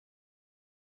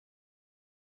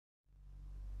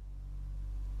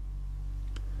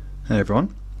Hey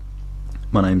everyone,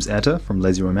 my name's Atta from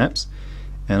Lazyworm Apps,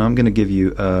 and I'm going to give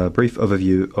you a brief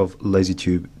overview of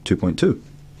LazyTube 2.2.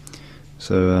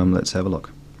 So let's have a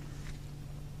look.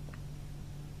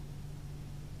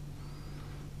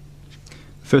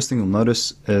 First thing you'll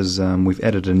notice is we've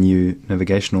added a new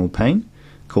navigational pane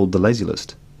called the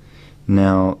Lazylist.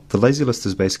 Now the Lazylist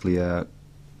is basically a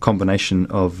combination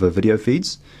of video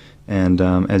feeds, and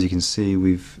as you can see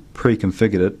we've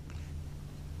pre-configured it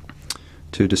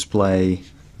to display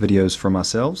videos from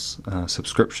ourselves,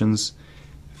 subscriptions,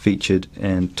 featured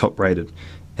and top rated,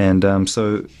 and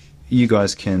so you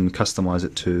guys can customize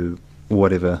it to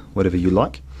whatever you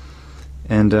like,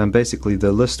 and basically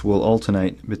the list will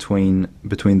alternate between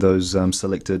those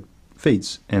selected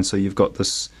feeds, and so you've got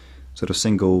this sort of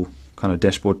single kind of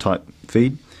dashboard type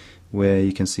feed where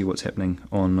you can see what's happening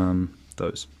on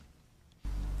those.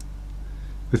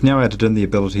 We've now added in the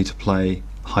ability to play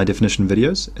high definition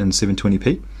videos in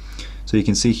 720p. So you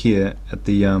can see here at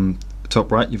the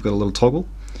top right you've got a little toggle,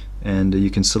 and you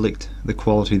can select the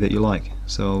quality that you like.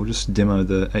 So I'll just demo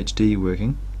the HD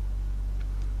working.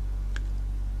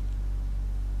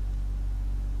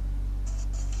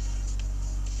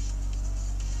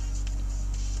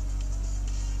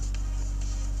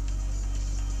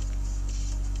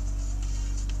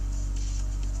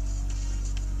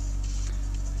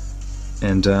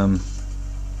 And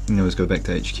let's go back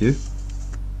to HQ.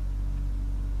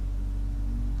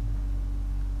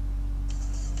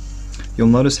 You'll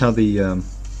notice how the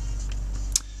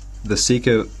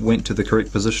seeker went to the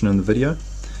correct position in the video,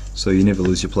 so you never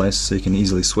lose your place, so you can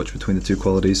easily switch between the two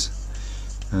qualities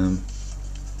and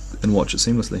watch it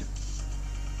seamlessly.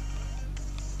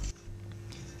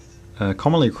 A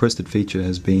commonly requested feature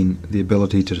has been the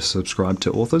ability to subscribe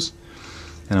to authors,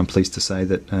 and I'm pleased to say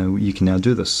that you can now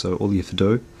do this. So all you have to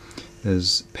do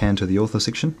is pan to the author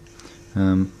section.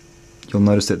 You'll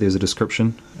notice that there's a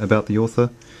description about the author,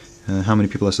 how many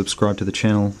people are subscribed to the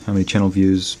channel, how many channel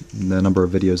views, the number of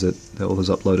videos that the author's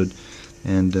uploaded,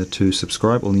 and to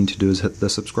subscribe all you need to do is hit the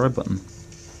subscribe button.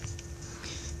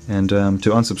 And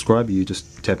to unsubscribe you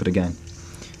just tap it again.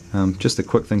 Just a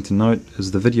quick thing to note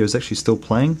is the video is actually still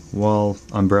playing while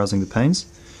I'm browsing the panes.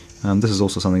 This is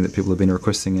also something that people have been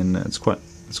requesting, and it's quite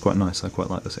nice. I quite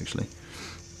like this actually.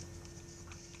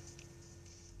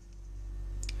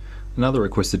 Another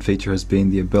requested feature has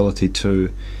been the ability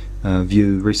to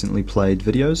view recently played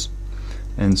videos,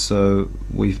 and so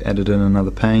we've added in another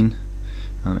pane.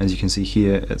 As you can see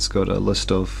here, it's got a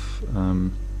list of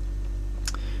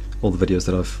all the videos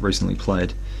that I've recently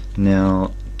played.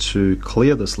 Now to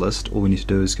clear this list, all we need to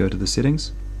do is go to the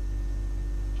settings,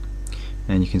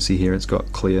 and you can see here it's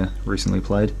got clear recently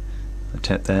played. I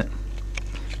tap that,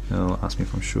 it'll ask me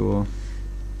if I'm sure,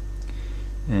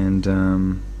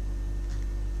 and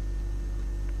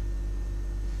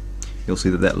you'll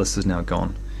see that list is now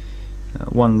gone.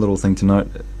 One little thing to note,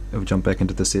 if we jump back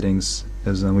into the settings,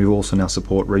 is we also now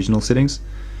support regional settings,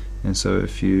 and so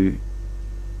if you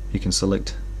can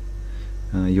select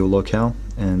your locale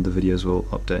and the videos will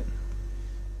update.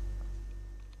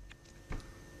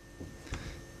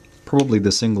 Probably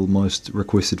the single most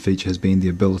requested feature has been the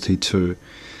ability to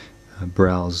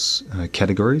browse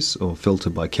categories or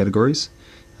filter by categories.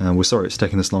 We're sorry it's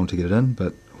taken this long to get it in,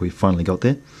 but we finally got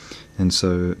there. And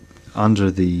so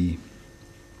under the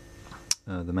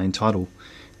main title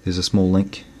there's a small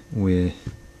link where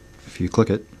if you click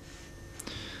it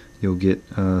you'll get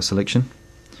a selection,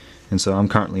 and so I'm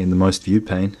currently in the most viewed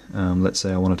pane. Let's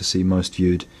say I wanted to see most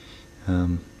viewed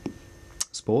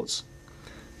sports,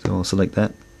 so I'll select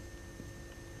that,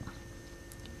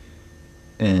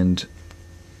 and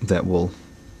that will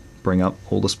bring up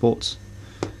all the sports.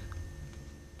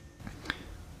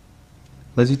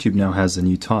 LazyTube now has a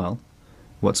new tile.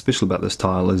 What's special about this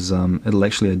tile is it'll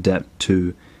actually adapt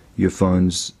to your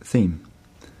phone's theme.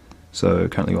 So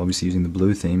currently we're obviously using the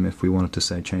blue theme. If we wanted to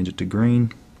say change it to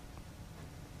green,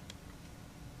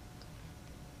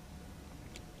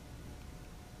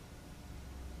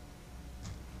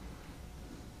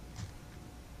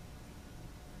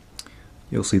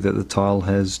 you'll see that the tile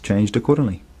has changed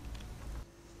accordingly.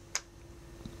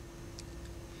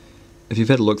 If you've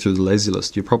had a look through the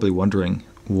Lazylist, you're probably wondering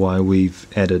why we've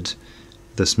added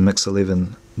this Mix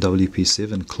 11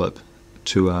 WP7 clip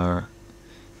to our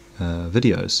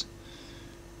videos.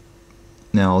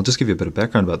 Now I'll just give you a bit of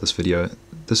background about this video.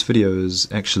 This video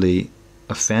is actually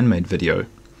a fan-made video,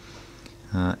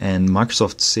 and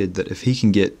Microsoft said that if he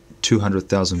can get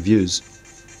 200,000 views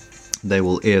they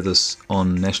will air this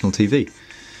on national TV,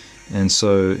 and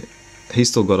so he's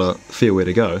still got a fair way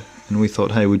to go, and we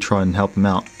thought, hey, we'd try and help him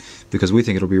out because we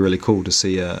think it'll be really cool to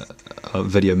see a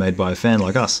video made by a fan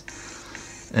like us.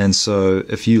 And so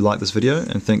if you like this video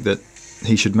and think that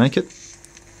he should make it,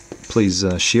 please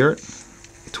share it,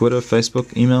 Twitter,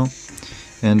 Facebook, email,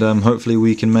 and hopefully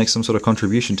we can make some sort of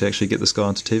contribution to actually get this guy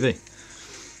onto TV.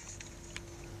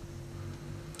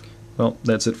 Well,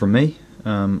 that's it from me.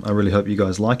 I really hope you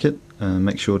guys like it.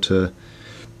 Make sure to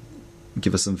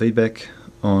give us some feedback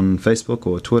on Facebook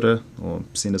or Twitter, or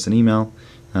send us an email.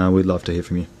 We'd love to hear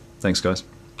from you. Thanks, guys.